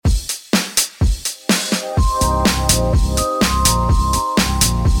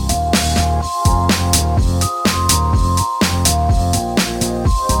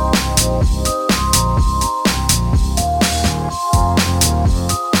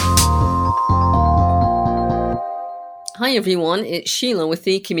Hi everyone, it's Sheila with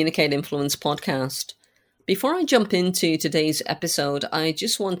the Communicate Influence podcast. Before I jump into today's episode, I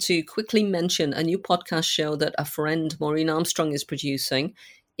just want to quickly mention a new podcast show that a friend, Maureen Armstrong, is producing.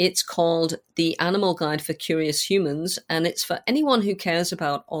 It's called The Animal Guide for Curious Humans, and it's for anyone who cares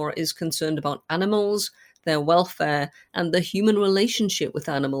about or is concerned about animals, their welfare, and the human relationship with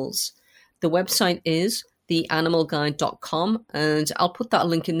animals. The website is theanimalguide.com, and I'll put that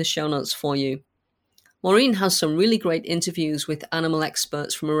link in the show notes for you. Maureen has some really great interviews with animal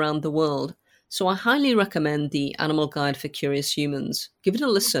experts from around the world, so I highly recommend the Animal Guide for Curious Humans. Give it a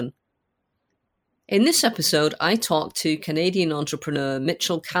listen. In this episode, I talked to Canadian entrepreneur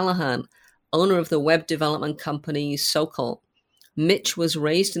Mitchell Callahan, owner of the web development company Sokal. Mitch was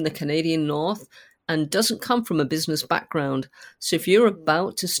raised in the Canadian North and doesn't come from a business background. So if you're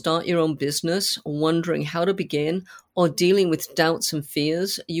about to start your own business, wondering how to begin, or dealing with doubts and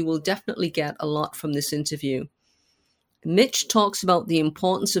fears, you will definitely get a lot from this interview. Mitch talks about the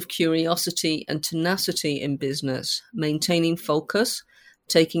importance of curiosity and tenacity in business, maintaining focus,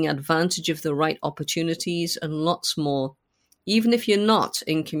 taking advantage of the right opportunities, and lots more. Even if you're not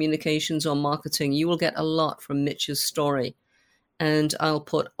in communications or marketing, you will get a lot from Mitch's story. And I'll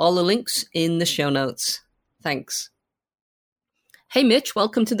put all the links in the show notes. Thanks. Hey, Mitch,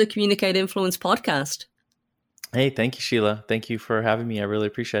 welcome to the Communicate Influence podcast. Hey, thank you, Sheila. Thank you for having me. I really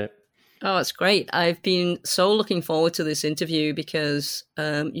appreciate it. Oh, it's great. I've been so looking forward to this interview because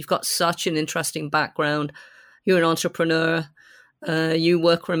you've got such an interesting background. You're an entrepreneur. You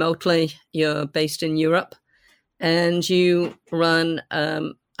work remotely. You're based in Europe. And you run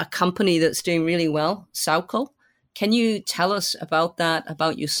a company that's doing really well, Sokal. Can you tell us about that,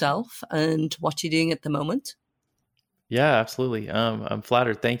 about yourself and what you're doing at the moment? Yeah, absolutely. I'm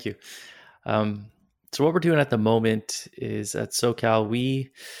flattered. Thank you. So what we're doing at the moment is at Sokal,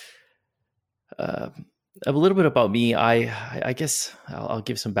 we a little bit about me. I guess I'll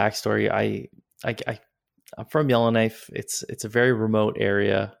give some backstory. I'm from Yellowknife. It's a very remote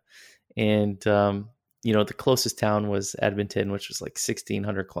area, and the closest town was Edmonton, which was like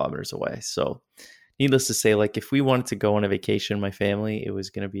 1,600 kilometers away. So needless to say, like if we wanted to go on a vacation, my family, it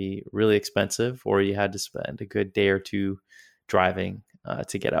was going to be really expensive, or you had to spend a good day or two driving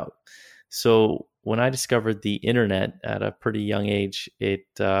to get out. So when I discovered the internet at a pretty young age, it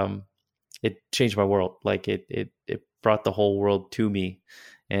changed my world. Like it brought the whole world to me,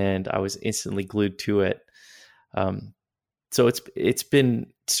 and I was instantly glued to it. So it's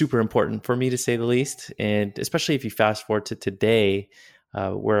been super important for me, to say the least, and especially if you fast forward to today.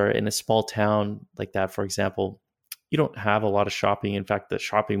 Where in a small town like that, for example, you don't have a lot of shopping. In fact, the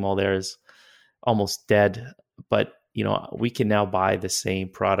shopping mall there is almost dead. But, we can now buy the same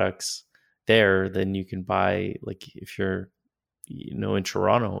products there than you can buy, like if you're, in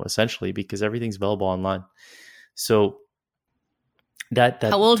Toronto, essentially, because everything's available online. So that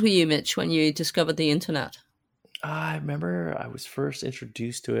How old were you, Mitch, when you discovered the internet? I remember I was first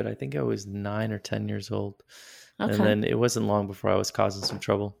introduced to it. I think I was 9 or 10 years old. Okay. And then it wasn't long before I was causing some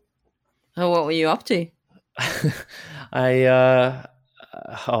trouble. Oh, what were you up to?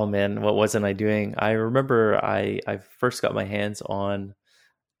 Oh man, what wasn't I doing? I remember I first got my hands on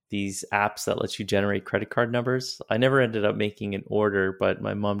these apps that let you generate credit card numbers. I never ended up making an order, but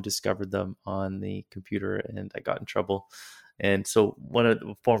my mom discovered them on the computer and I got in trouble. And so one of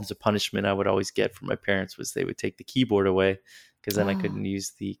the forms of punishment I would always get from my parents was they would take the keyboard away because then I couldn't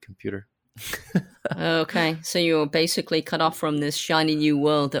use the computer. Okay, so you were basically cut off from this shiny new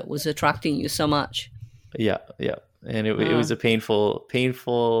world that was attracting you so much. Yeah, and it was a painful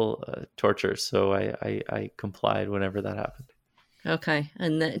torture. So I complied whenever that happened. Okay,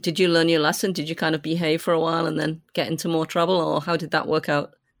 and did you learn your lesson? Did you kind of behave for a while and then get into more trouble, or how did that work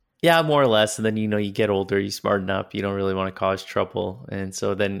out? Yeah, more or less. And then you get older, you smarten up, you don't really want to cause trouble, and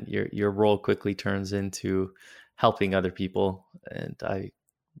so then your role quickly turns into helping other people, and I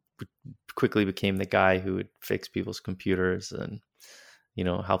quickly became the guy who would fix people's computers and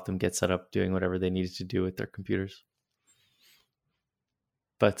help them get set up doing whatever they needed to do with their computers.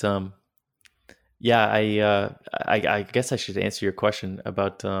 But yeah, I guess I should answer your question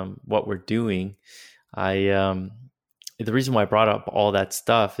about what we're doing. The reason why I brought up all that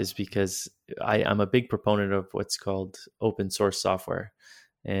stuff is because I'm a big proponent of what's called open source software,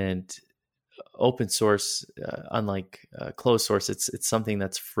 and open source, unlike closed source, it's something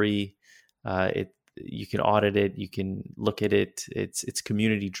that's free. You can audit it, you can look at it. It's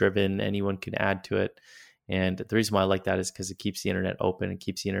community driven. Anyone can add to it, and the reason why I like that is because it keeps the internet open and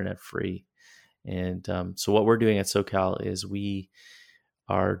keeps the internet free. And so what we're doing at Sokal is we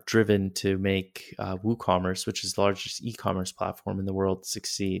are driven to make WooCommerce, which is the largest e-commerce platform in the world,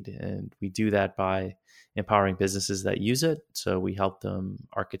 succeed. And we do that by empowering businesses that use it. So we help them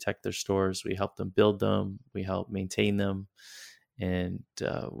architect their stores, we help them build them, we help maintain them, and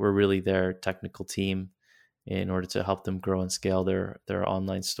we're really their technical team in order to help them grow and scale their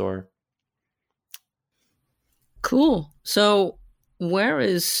online store. Cool. So where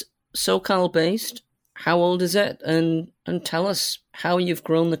is SoCal based? How old is it? And tell us how you've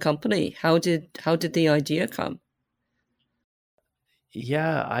grown the company. How did the idea come?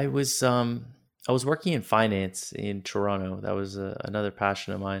 Yeah, I was working in finance in Toronto. That was another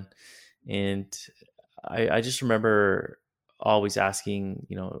passion of mine, and I just remember always asking,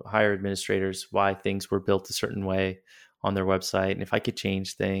 higher administrators why things were built a certain way on their website and if I could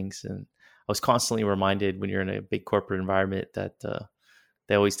change things. And I was constantly reminded when you're in a big corporate environment that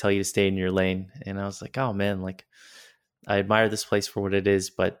they always tell you to stay in your lane. And I was like, oh man, like I admire this place for what it is,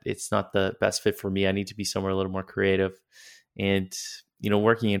 but it's not the best fit for me. I need to be somewhere a little more creative. And,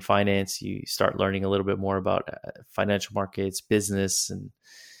 working in finance, you start learning a little bit more about financial markets, business,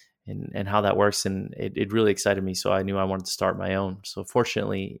 and how that works. And it really excited me. So I knew I wanted to start my own. So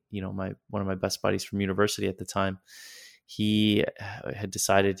fortunately, one of my best buddies from university at the time, he had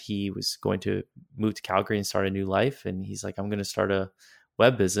decided he was going to move to Calgary and start a new life. And he's like, I'm going to start a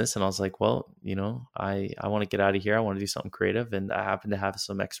web business. And I was like, well, I want to get out of here. I want to do something creative. And I happen to have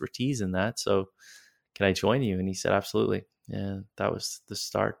some expertise in that. So can I join you? And he said, absolutely. And that was the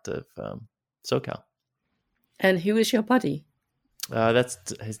start of SoCal. And who is your buddy?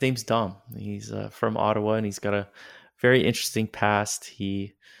 His name's Dom. He's from Ottawa, and he's got a very interesting past.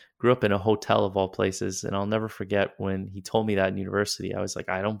 He grew up in a hotel of all places, and I'll never forget when he told me that in university. I was like,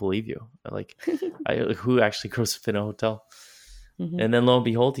 I don't believe you. Like, who actually grows up in a hotel? Mm-hmm. And then lo and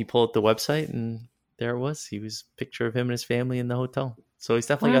behold, he pulled up the website, and there it was. He was a picture of him and his family in the hotel. So he's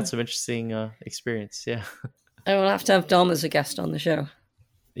definitely got some interesting experience. Yeah. I will have to have Dom as a guest on the show.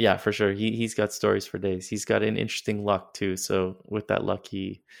 Yeah, for sure. He's got stories for days. He's got an interesting luck too. So with that luck,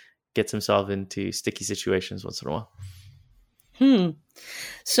 he gets himself into sticky situations once in a while.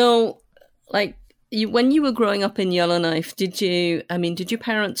 So, like, when you were growing up in Yellowknife, did your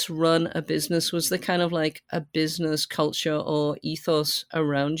parents run a business? Was there kind of like a business culture or ethos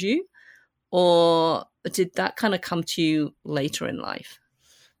around you? Or did that kind of come to you later in life?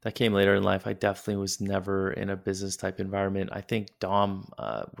 That came later in life. I definitely was never in a business type environment. I think Dom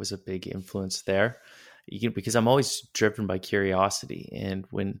was a big influence there, because I'm always driven by curiosity. And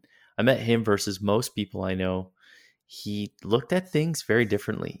when I met him versus most people I know, he looked at things very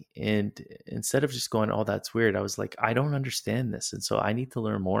differently. And instead of just going, oh, that's weird, I was like, I don't understand this. And so I need to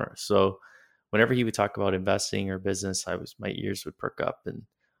learn more. So whenever he would talk about investing or business, my ears would perk up, and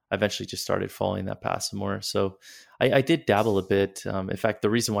I eventually just started following that path some more. So I did dabble a bit. In fact, the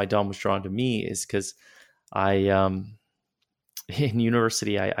reason why Dom was drawn to me is because in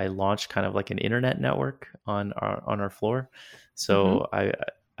university, I launched kind of like an internet network on our floor. So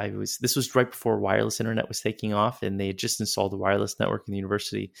this was right before wireless internet was taking off, and they had just installed a wireless network in the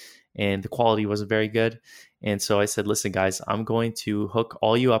university, and the quality wasn't very good. And so I said, listen, guys, I'm going to hook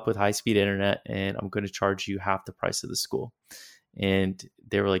all you up with high-speed internet, and I'm going to charge you half the price of the school. And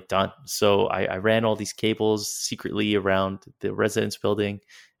they were like, done. So I ran all these cables secretly around the residence building,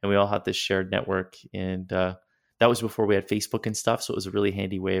 and we all had this shared network. And that was before we had Facebook and stuff. So it was a really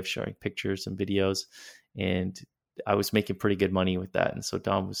handy way of sharing pictures and videos. And I was making pretty good money with that. And so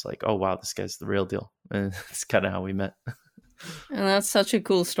Dom was like, oh, wow, this guy's the real deal. And that's kind of how we met. And that's such a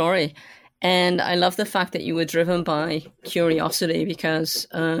cool story. And I love the fact that you were driven by curiosity, because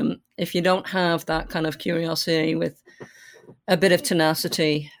if you don't have that kind of curiosity with a bit of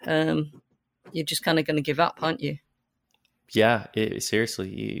tenacity, you're just kind of going to give up, aren't you? Yeah,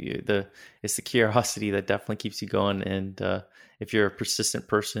 seriously, it's the curiosity that definitely keeps you going. And if you're a persistent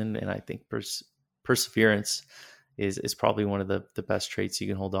person, and I think perseverance is probably one of the best traits you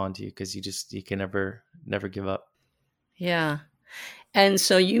can hold on to, because you can never give up. Yeah. And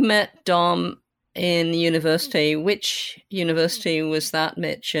so you met Dom in university. Which university was that,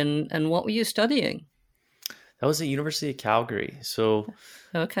 Mitch? And what were you studying? That was at University of Calgary. So,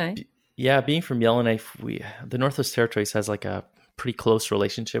 okay. Yeah, being from Yellowknife, the Northwest Territories has like a pretty close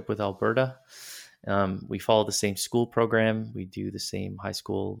relationship with Alberta. We follow the same school program. We do the same high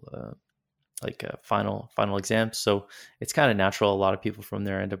school, final exams. So it's kind of natural. A lot of people from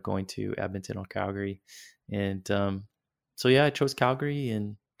there end up going to Edmonton or Calgary. And so, yeah, I chose Calgary,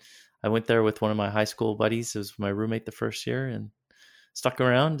 and I went there with one of my high school buddies. It was my roommate the first year, and stuck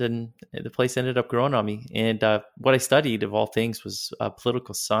around, and the place ended up growing on me. And what I studied, of all things, was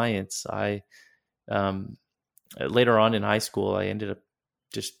political science. I later on in high school, I ended up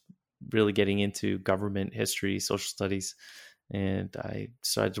just really getting into government history, social studies, and I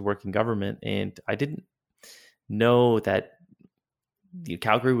started to work in government. And I didn't know that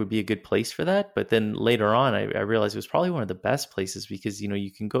Calgary would be a good place for that. But then later on, I realized it was probably one of the best places because,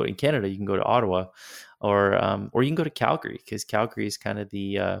 you can go in Canada, you can go to Ottawa, or you can go to Calgary, because Calgary is kind of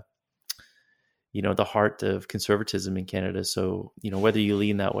the heart of conservatism in Canada. So, whether you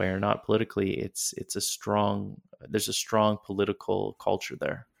lean that way or not politically, there's a strong political culture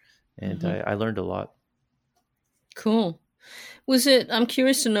there. And Mm-hmm. I learned a lot. Cool. I'm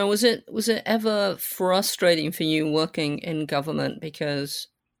curious to know, was it ever frustrating for you working in government, because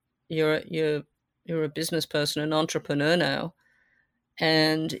you're a business person, an entrepreneur now,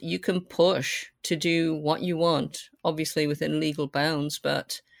 and you can push to do what you want, obviously within legal bounds,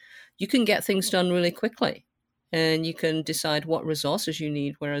 but you can get things done really quickly and you can decide what resources you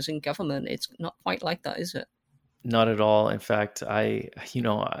need, whereas in government it's not quite like that, is it? Not at all. In fact,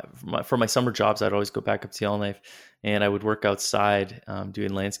 for my summer jobs, I'd always go back up to Yellowknife, and I would work outside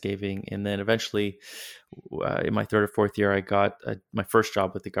doing landscaping. And then eventually, in my third or fourth year, I got my first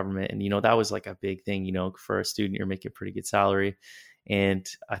job with the government. And, that was like a big thing, for a student, you're making a pretty good salary. And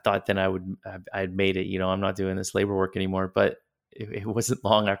I thought then I'd made it, I'm not doing this labor work anymore. But it wasn't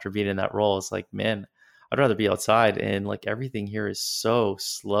long after being in that role. It's like, man, I'd rather be outside. And like everything here is so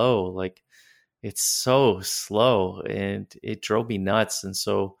slow. Like, it's so slow, and it drove me nuts. And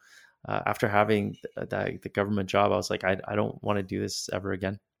so after having the government job, I was like, I don't want to do this ever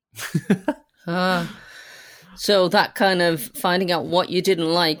again. Ah, so that kind of finding out what you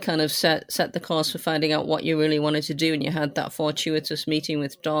didn't like kind of set the course for finding out what you really wanted to do, and you had that fortuitous meeting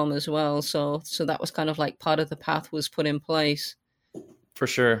with Dom as well. So that was kind of like part of the path was put in place. For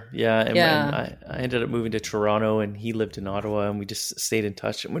sure. Yeah. And Yeah. I ended up moving to Toronto, and he lived in Ottawa, and we just stayed in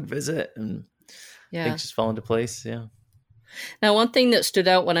touch and would visit, and Yeah. things just fell into place. Yeah. Now, one thing that stood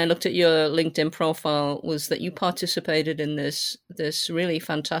out when I looked at your LinkedIn profile was that you participated in this really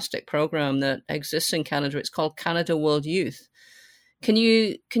fantastic program that exists in Canada. It's called Canada World Youth. Can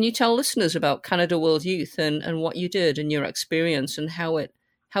you tell listeners about Canada World Youth and what you did and your experience and how it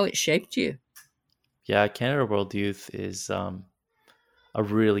shaped you? Yeah. Canada World Youth is a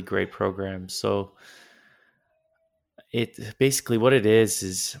really great program. So it basically, what it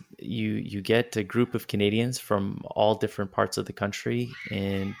is you get a group of Canadians from all different parts of the country,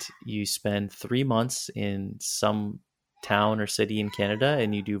 and you spend 3 months in some town or city in Canada,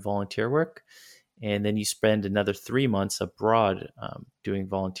 and you do volunteer work, and then you spend another 3 months abroad doing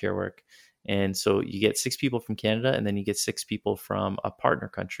volunteer work. And so you get 6 people from Canada, and then you get 6 people from a partner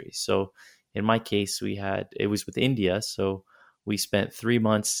country. So in my case, it was with India. So we spent 3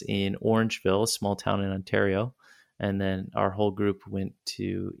 months in Orangeville, a small town in Ontario. And then our whole group went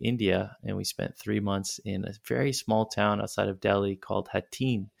to India, and we spent 3 months in a very small town outside of Delhi called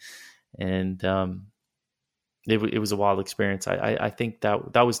Hattin. And it was a wild experience. I think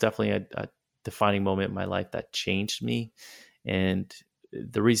that was definitely a defining moment in my life that changed me. And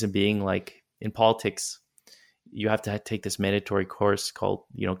the reason being, like in politics, you have to take this mandatory course called,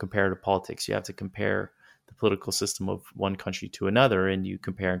 comparative politics. You have to compare the political system of one country to another, and you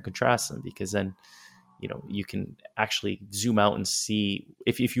compare and contrast them, because then you can actually zoom out and see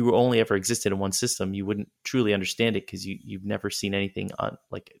if you only ever existed in one system, you wouldn't truly understand it, because you've never seen anything on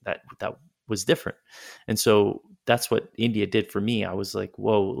like that was different. And so that's what India did for me. I was like,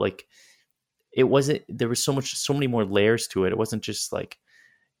 whoa, like there was so many more layers to it. It wasn't just like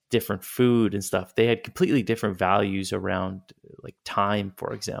different food and stuff. They had completely different values around like time,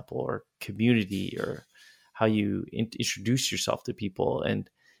 for example, or community, or how you introduce yourself to people. And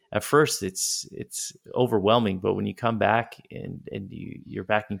at first it's overwhelming, but when you come back and you're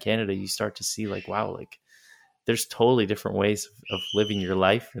back in Canada, you start to see like, wow, like there's totally different ways of living your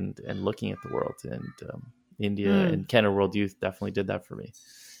life and looking at the world. And India and Canada World Youth definitely did that for me.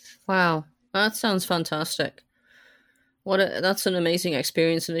 Wow, that sounds fantastic. That's an amazing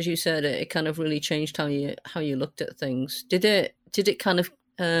experience, and as you said, it kind of really changed how you looked at things. Did it kind of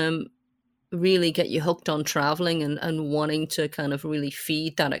really get you hooked on traveling and wanting to kind of really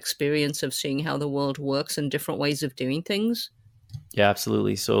feed that experience of seeing how the world works and different ways of doing things? Yeah,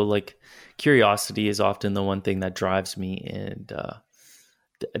 absolutely. So like curiosity is often the one thing that drives me. And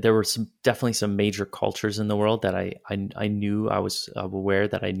there were definitely some major cultures in the world that I knew, I was aware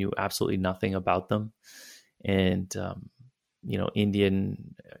that I knew absolutely nothing about them. And,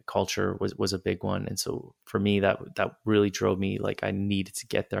 Indian culture was a big one. And so for me, that really drove me. Like I needed to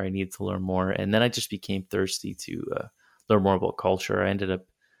get there. I needed to learn more. And then I just became thirsty to learn more about culture. I ended up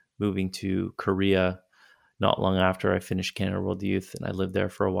moving to Korea not long after I finished Canada World Youth, and I lived there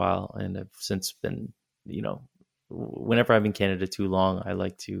for a while. And I've since been, whenever I'm in Canada too long, I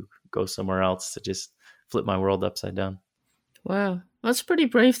like to go somewhere else to just flip my world upside down. Wow. That's a pretty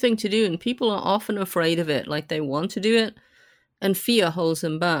brave thing to do. And people are often afraid of it, like they want to do it, and fear holds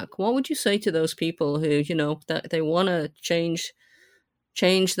them back. What would you say to those people who, that they want to change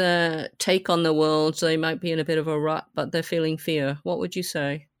their take on the world? So they might be in a bit of a rut, but they're feeling fear. What would you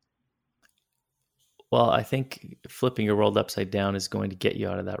say? Well, I think flipping your world upside down is going to get you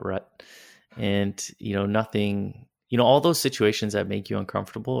out of that rut. And, nothing, all those situations that make you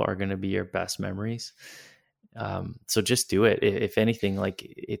uncomfortable are going to be your best memories. So just do it. If anything, like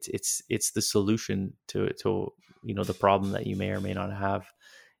it's the solution to the problem that you may or may not have.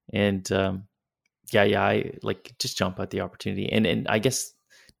 And, I like just jump at the opportunity. And I guess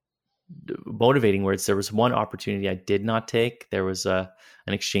motivating words, there was one opportunity I did not take. There was an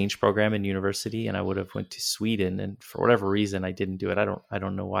exchange program in university, and I would have went to Sweden, and for whatever reason I didn't do it. I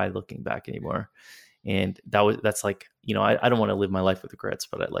don't know why, looking back anymore. And that's like, I don't want to live my life with regrets,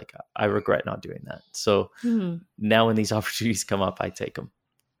 but I regret not doing that. So now when these opportunities come up, I take them.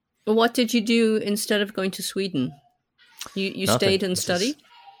 What did you do instead of going to Sweden? You stayed and studied?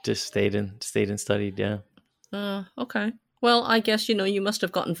 Just stayed and studied. Yeah. Okay. Well, I guess, you must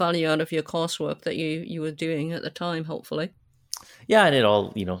have gotten value out of your coursework that you were doing at the time, hopefully. Yeah. And it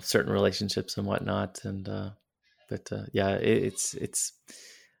all, certain relationships and whatnot. And, it's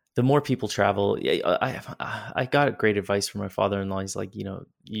the more people travel. I got great advice from my father-in-law. He's like, you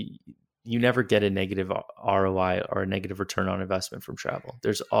never get a negative ROI or a negative return on investment from travel.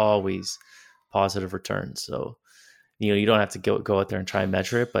 There's always positive returns. So, you don't have to go out there and try and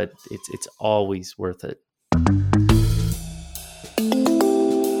measure it, but it's always worth it.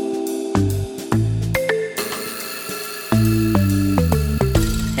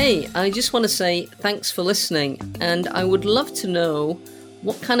 Hey, I just want to say thanks for listening, and I would love to know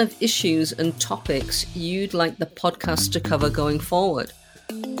what kind of issues and topics you'd like the podcast to cover going forward.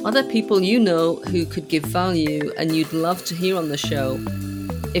 Are there people you know who could give value and you'd love to hear on the show?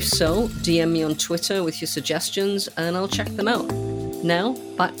 If so, DM me on Twitter with your suggestions and I'll check them out. Now,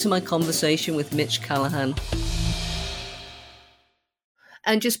 back to my conversation with Mitch Callahan.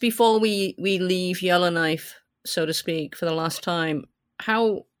 And just before we leave Yellowknife, so to speak, for the last time,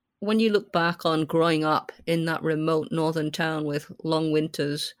 when you look back on growing up in that remote northern town with long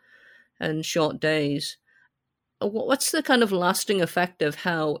winters and short days, what's the kind of lasting effect of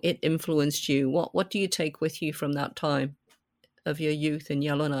how it influenced you? What do you take with you from that time of your youth in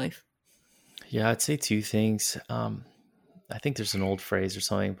Yellowknife? Yeah, I'd say two things. I think there's an old phrase or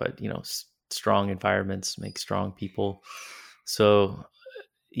something, but strong environments make strong people. So,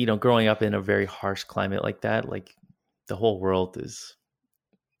 growing up in a very harsh climate like that, like the whole world is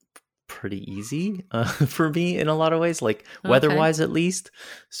pretty easy for me in a lot of ways, like weather-wise at least.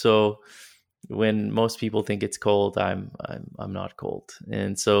 So when most people think it's cold, I'm not cold.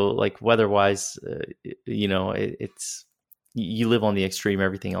 And so like weather-wise, it's you live on the extreme.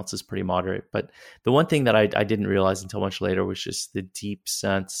 Everything else is pretty moderate. But the one thing that I didn't realize until much later was just the deep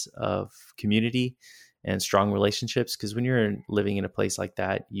sense of community and strong relationships. Because when you're living in a place like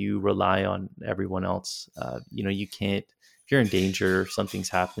that, you rely on everyone else. You can't, if you're in danger or something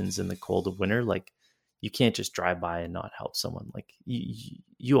happens in the cold of winter, like you can't just drive by and not help someone. Like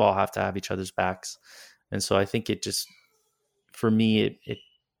you all have to have each other's backs. And so I think it just, for me, it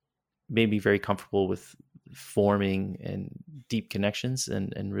made me very comfortable with forming and deep connections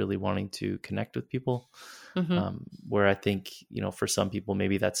and really wanting to connect with people. Where I think, for some people,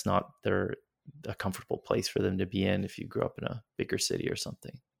 maybe that's not a comfortable place for them to be in if you grew up in a bigger city or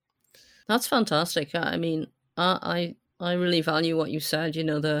something. That's fantastic. I mean, I really value what you said,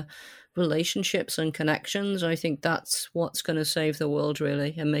 the relationships and connections. I think that's what's going to save the world,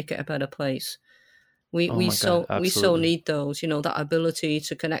 really, and make it a better place. We so need those, that ability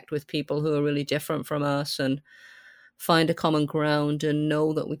to connect with people who are really different from us and find a common ground and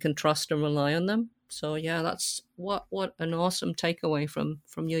know that we can trust and rely on them. So yeah, that's what an awesome takeaway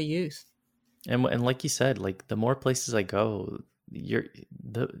from your youth. And like you said, like the more places I go, you're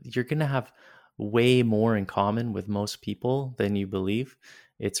gonna have way more in common with most people than you believe.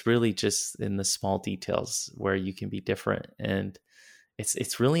 It's really just in the small details where you can be different, and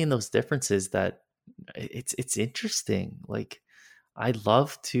it's really in those differences that it's interesting. Like I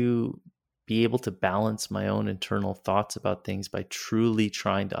love to be able to balance my own internal thoughts about things by truly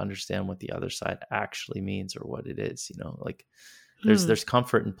trying to understand what the other side actually means or what it is, like there's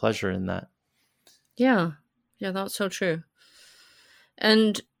comfort and pleasure in that. Yeah, that's so true.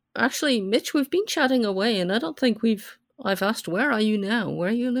 And actually, Mitch, we've been chatting away and I don't think I've asked, where are you now? Where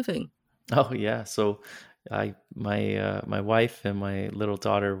are you living? Oh yeah. So My wife and my little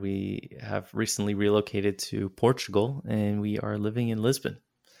daughter, we have recently relocated to Portugal, and we are living in Lisbon.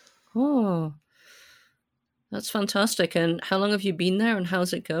 Oh, that's fantastic. And how long have you been there and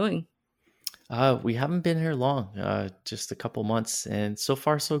how's it going? We haven't been here long, just a couple months, and so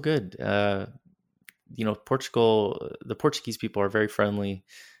far so good. Portugal, the Portuguese people are very friendly,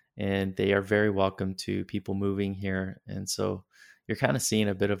 and they are very welcome to people moving here, and so you're kind of seeing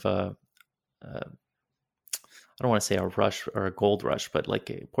a bit of a I don't want to say a rush or a gold rush, but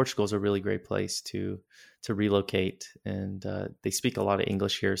Portugal is a really great place to relocate, and they speak a lot of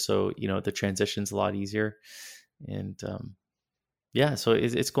English here, so the transition's a lot easier, and yeah, so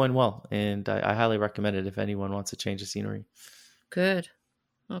it's going well, and I highly recommend it if anyone wants to change the scenery. Good.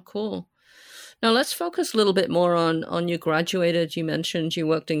 Oh, cool. Now let's focus a little bit more on you graduated. You mentioned you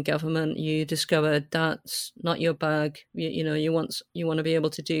worked in government. You discovered that's not your bag. You want to be able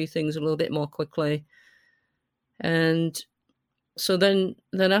to do things a little bit more quickly. And so then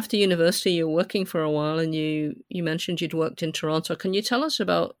after university, you're working for a while, and you mentioned you'd worked in Toronto. Can you tell us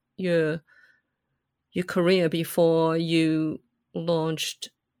about your career before you launched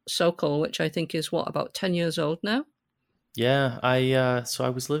Sokol, which I think is about 10 years old now? Yeah, I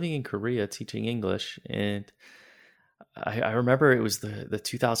was living in Korea teaching English, and I remember it was the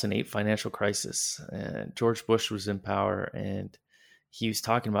 2008 financial crisis, and George Bush was in power, and he was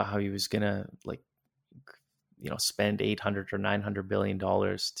talking about how he was gonna spend 800 or 900 billion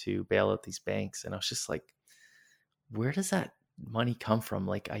dollars to bail out these banks, and I was just like, where does that money come from?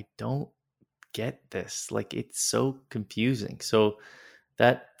 Like, I don't get this. Like, it's so confusing. So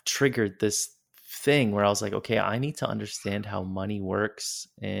that triggered this thing where I was like, okay, I need to understand how money works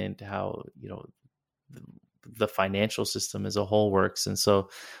and how the financial system as a whole works. And so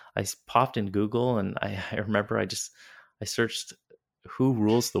I popped in Google, and I remember I searched who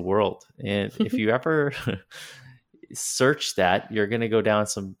rules the world. And if you ever search that, you're going to go down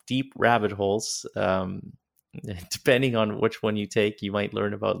some deep rabbit holes. Depending on which one you take, you might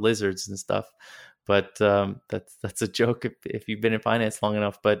learn about lizards and stuff. But that's a joke if you've been in finance long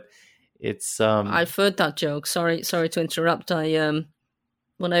enough. But it's I've heard that joke. Sorry to interrupt.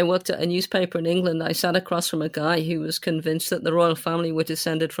 When I worked at a newspaper in England, I sat across from a guy who was convinced that the royal family were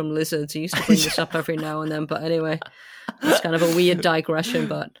descended from lizards. He used to bring this up every now and then. But anyway, it's kind of a weird digression,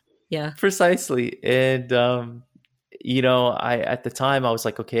 but yeah. Precisely. And, I at the time I was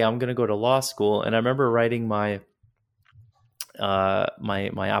like, okay, I'm going to go to law school. And I remember writing my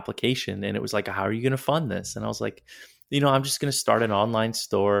application, and it was like, how are you going to fund this? And I was like, I'm just going to start an online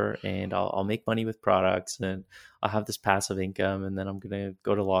store, and I'll make money with products, and I'll have this passive income, and then I'm going to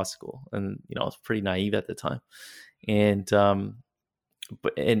go to law school. And, I was pretty naive at the time. And,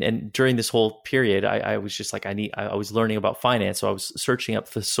 but during this whole period, I was just like, I was learning about finance. So I was searching up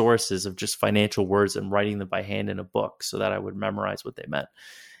thesauruses of just financial words and writing them by hand in a book so that I would memorize what they meant.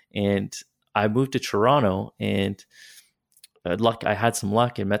 And I moved to Toronto, and I had some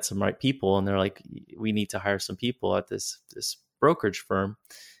luck and met some right people, and they're like, we need to hire some people at this brokerage firm.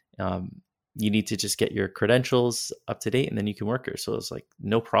 You need to just get your credentials up to date, and then you can work here. So it was like,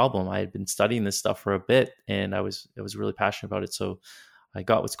 no problem. I had been studying this stuff for a bit, and I was really passionate about it. So I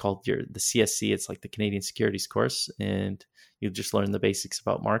got what's called the CSC. It's like the Canadian Securities course, and you just learn the basics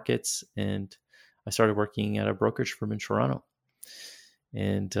about markets. And I started working at a brokerage firm in Toronto,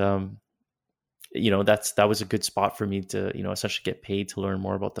 and that was a good spot for me to essentially get paid to learn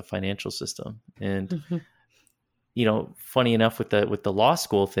more about the financial system. And funny enough with the law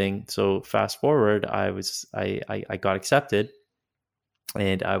school thing, so fast forward, I got accepted,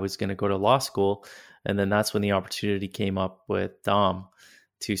 and I was going to go to law school, and then that's when the opportunity came up with Dom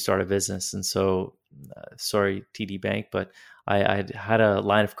to start a business. And so sorry, TD Bank, but I had a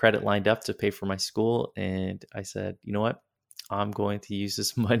line of credit lined up to pay for my school, and I said, you know what, I'm going to use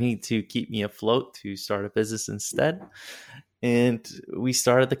this money to keep me afloat, to start a business instead. And we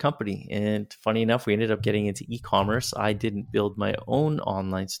started the company. And funny enough, we ended up getting into e-commerce. I didn't build my own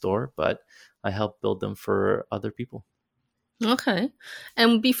online store, but I helped build them for other people. Okay.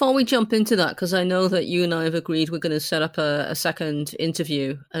 And before we jump into that, because I know that you and I have agreed we're going to set up a second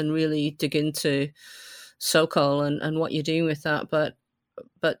interview and really dig into Sokol and what you're doing with that. But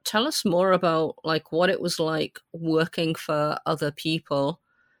tell us more about like what it was like working for other people,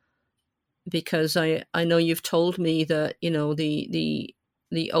 because I know you've told me that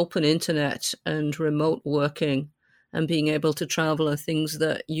the open internet and remote working and being able to travel are things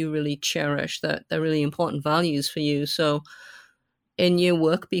that you really cherish, that they're really important values for you. So in your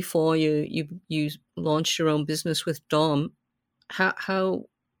work before you launched your own business with Dom, how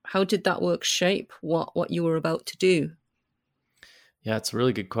did that work shape what you were about to do? Yeah, it's a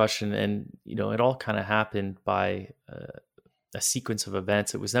really good question. And, it all kind of happened by a sequence of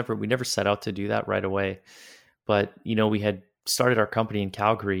events. We never set out to do that right away. But, we had started our company in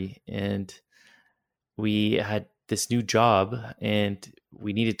Calgary and we had this new job and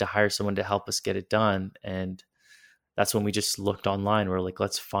we needed to hire someone to help us get it done. And that's when we just looked online. We're like,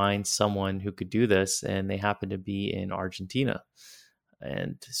 let's find someone who could do this. And they happened to be in Argentina.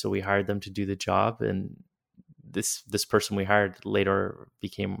 And so we hired them to do the job. And this person we hired later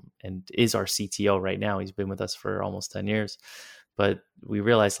became and is our CTO right now. He's been with us for almost 10 years. But we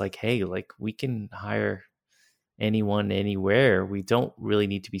realized like, hey, like we can hire anyone anywhere. We don't really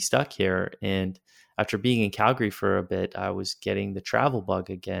need to be stuck here. And after being in Calgary for a bit, I was getting the travel bug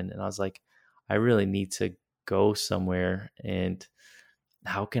again. And I was like, I really need to go somewhere. And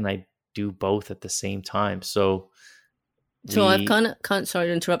how can I do both at the same time? So I've kind of sorry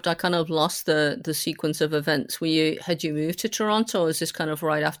to interrupt. I kind of lost the sequence of events. Had you moved to Toronto, or is this kind of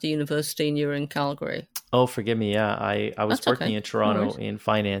right after university and you were in Calgary? Oh, forgive me. Yeah, I was That's working okay. in No Toronto worries. in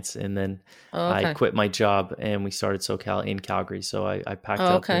finance, and then Oh, I okay. quit my job and we started SoCal in Calgary. So I packed Oh,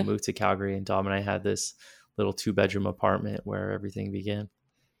 up and okay. moved to Calgary, and Dom and I had this little 2-bedroom apartment where everything began.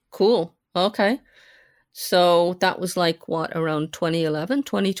 Cool. Okay. So that was like what, around 2011,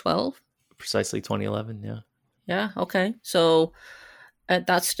 2012? Precisely 2011. Yeah. Yeah, okay. So at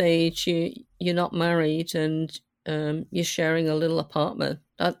that stage you're not married and you're sharing a little apartment.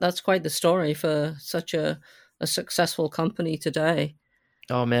 That's quite the story for such a successful company today.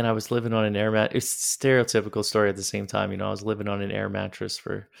 Oh man, I was living on an air mat. It's a stereotypical story at the same time. I was living on an air mattress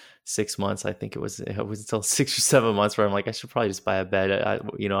for 6 months. I think it was until 6 or 7 months where I'm like, I should probably just buy a bed.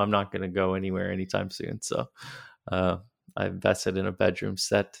 I'm not going to go anywhere anytime soon. So uh, I invested in a bedroom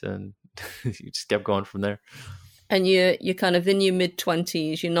set, and you just kept going from there. And you're kind of in your mid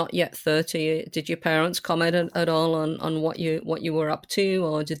 20s. You're not yet 30. Did your parents comment at all on what you were up to,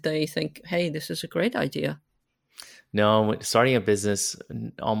 or did they think, hey, this is a great idea? No, starting a business,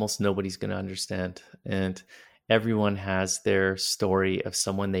 almost nobody's going to understand. And everyone has their story of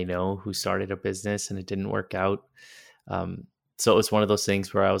someone they know who started a business and it didn't work out. So it was one of those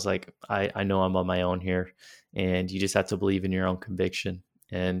things where I was like, I know I'm on my own here, and you just have to believe in your own conviction.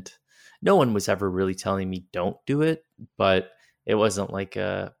 And no one was ever really telling me don't do it, but it wasn't like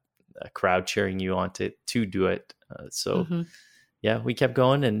a crowd cheering you on to do it. So Hmm. yeah, we kept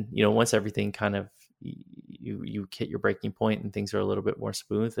going, and once everything kind of you hit your breaking point and things are a little bit more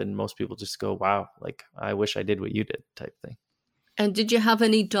smooth, and most people just go, wow, like I wish I did what you did type thing. And did you have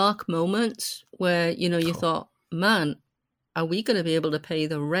any dark moments where you thought, man, are we going to be able to pay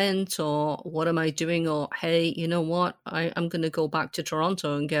the rent, or what am I doing, or hey, you know what, I'm going to go back to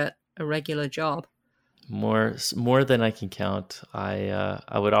Toronto and get a regular job? More than I can count. I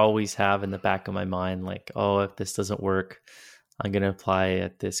would always have in the back of my mind like, oh, if this doesn't work, I'm going to apply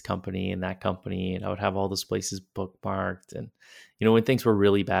at this company and that company, and I would have all those places bookmarked. And when things were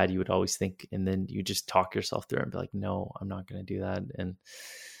really bad, you would always think, and then you just talk yourself through it and be like, no, I'm not going to do that. And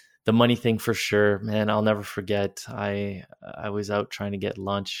the money thing for sure, man, I'll never forget. I was out trying to get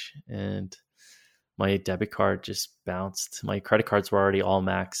lunch, and my debit card just bounced. My credit cards were already all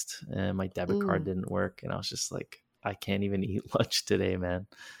maxed, and my debit card Ooh. didn't work. And I was just like, I can't even eat lunch today, man.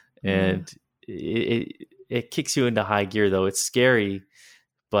 Yeah. And it kicks you into high gear, though. It's scary,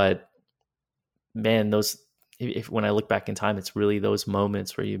 but man, those if when I look back in time, it's really those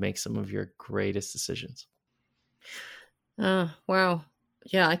moments where you make some of your greatest decisions. Wow.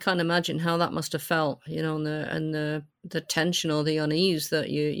 Yeah, I can't imagine how that must have felt, and the tension or the unease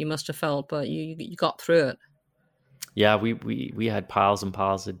that you must have felt, but you got through it. Yeah, we had piles and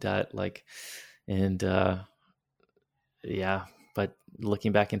piles of debt, like, and yeah, but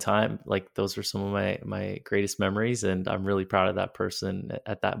looking back in time, like those are some of my greatest memories, and I'm really proud of that person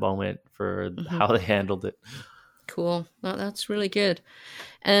at that moment for Hmm. how they handled it. Cool. That's really good.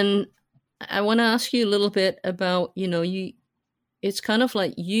 And I want to ask you a little bit about, you. It's kind of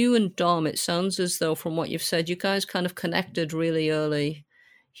like you and Dom. It sounds as though, from what you've said, you guys kind of connected really early.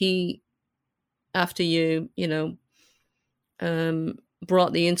 He, after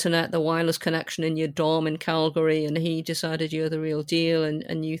brought the internet, the wireless connection in your dorm in Calgary, and he decided you're the real deal,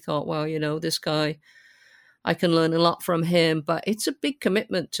 and you thought, well, this guy, I can learn a lot from him. But it's a big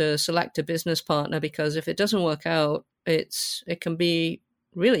commitment to select a business partner, because if it doesn't work out, it can be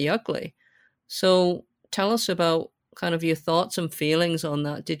really ugly. So tell us about kind of your thoughts and feelings on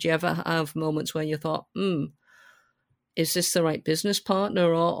that. Did you ever have moments where you thought, is this the right business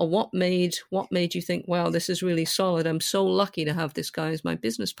partner, or what made you think, wow, this is really solid. I'm so lucky to have this guy as my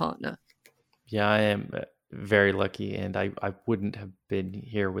business partner. Yeah, I am very lucky, and I wouldn't have been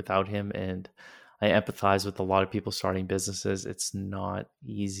here without him. And I empathize with a lot of people starting businesses. It's not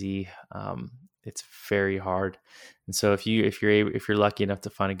easy. It's very hard. And so if you're lucky enough to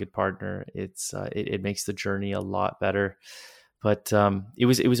find a good partner, it makes the journey a lot better. But it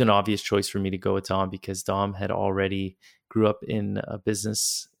was an obvious choice for me to go with Dom, because Dom had already grew up in a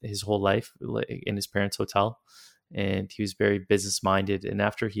business his whole life in his parents' hotel, and he was very business minded. And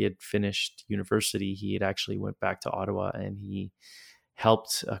after he had finished university, he had actually went back to Ottawa, and he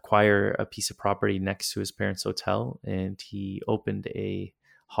helped acquire a piece of property next to his parents' hotel, and he opened a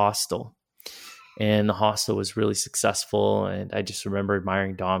hostel. And the hostel was really successful. And I just remember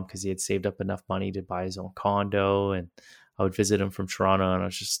admiring Dom because he had saved up enough money to buy his own condo. And I would visit him from Toronto, and I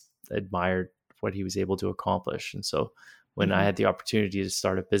was just admired what he was able to accomplish. And so when I had the opportunity to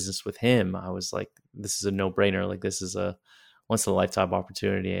start a business with him, I was like, this is a no-brainer. Like, this is a once in a lifetime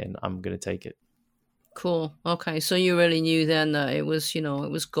opportunity, and I'm going to take it. Cool. Okay. So you really knew then that it was, it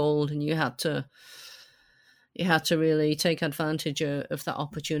was gold, and you had to really take advantage of that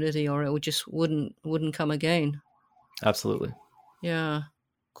opportunity, or it wouldn't come again. Absolutely. Yeah.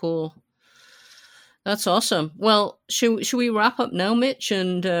 Cool. That's awesome. Well, should we wrap up now, Mitch?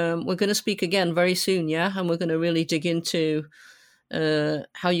 And we're going to speak again very soon, yeah? And we're going to really dig into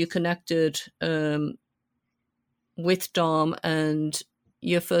how you connected with Dom and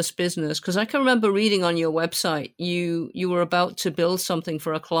your first business. Because I can remember reading on your website, you were about to build something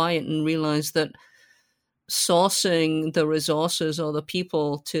for a client and realized that sourcing the resources or the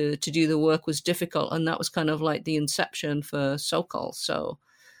people to do the work was difficult. And that was kind of like the inception for SoCal. So,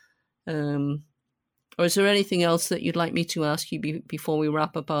 or is there anything else that you'd like me to ask you before we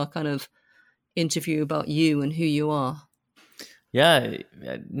wrap up our kind of interview about you and who you are? Yeah,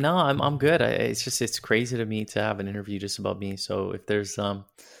 no, I'm good. It's crazy to me to have an interview just about me. So if there's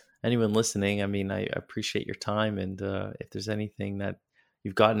anyone listening, I mean, I appreciate your time, and if there's anything that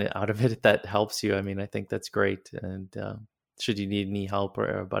you've gotten out of it that helps you, I mean, I think that's great. And should you need any help or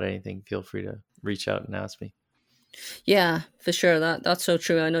about anything, feel free to reach out and ask me. Yeah, for sure. That's so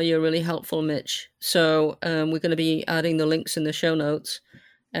true. I know you're really helpful, Mitch. So we're going to be adding the links in the show notes,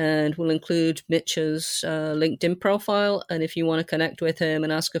 and we'll include Mitch's LinkedIn profile. And if you want to connect with him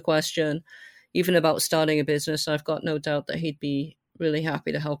and ask a question, even about starting a business, I've got no doubt that he'd be really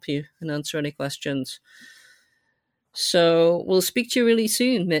happy to help you and answer any questions. So we'll speak to you really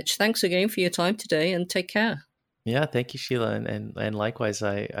soon, Mitch. Thanks again for your time today, and take care. Yeah, thank you, Sheila. And likewise,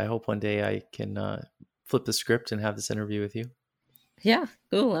 I hope one day I can flip the script and have this interview with you. Yeah,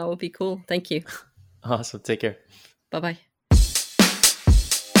 cool. That would be cool. Thank you. Awesome. Take care. Bye-bye.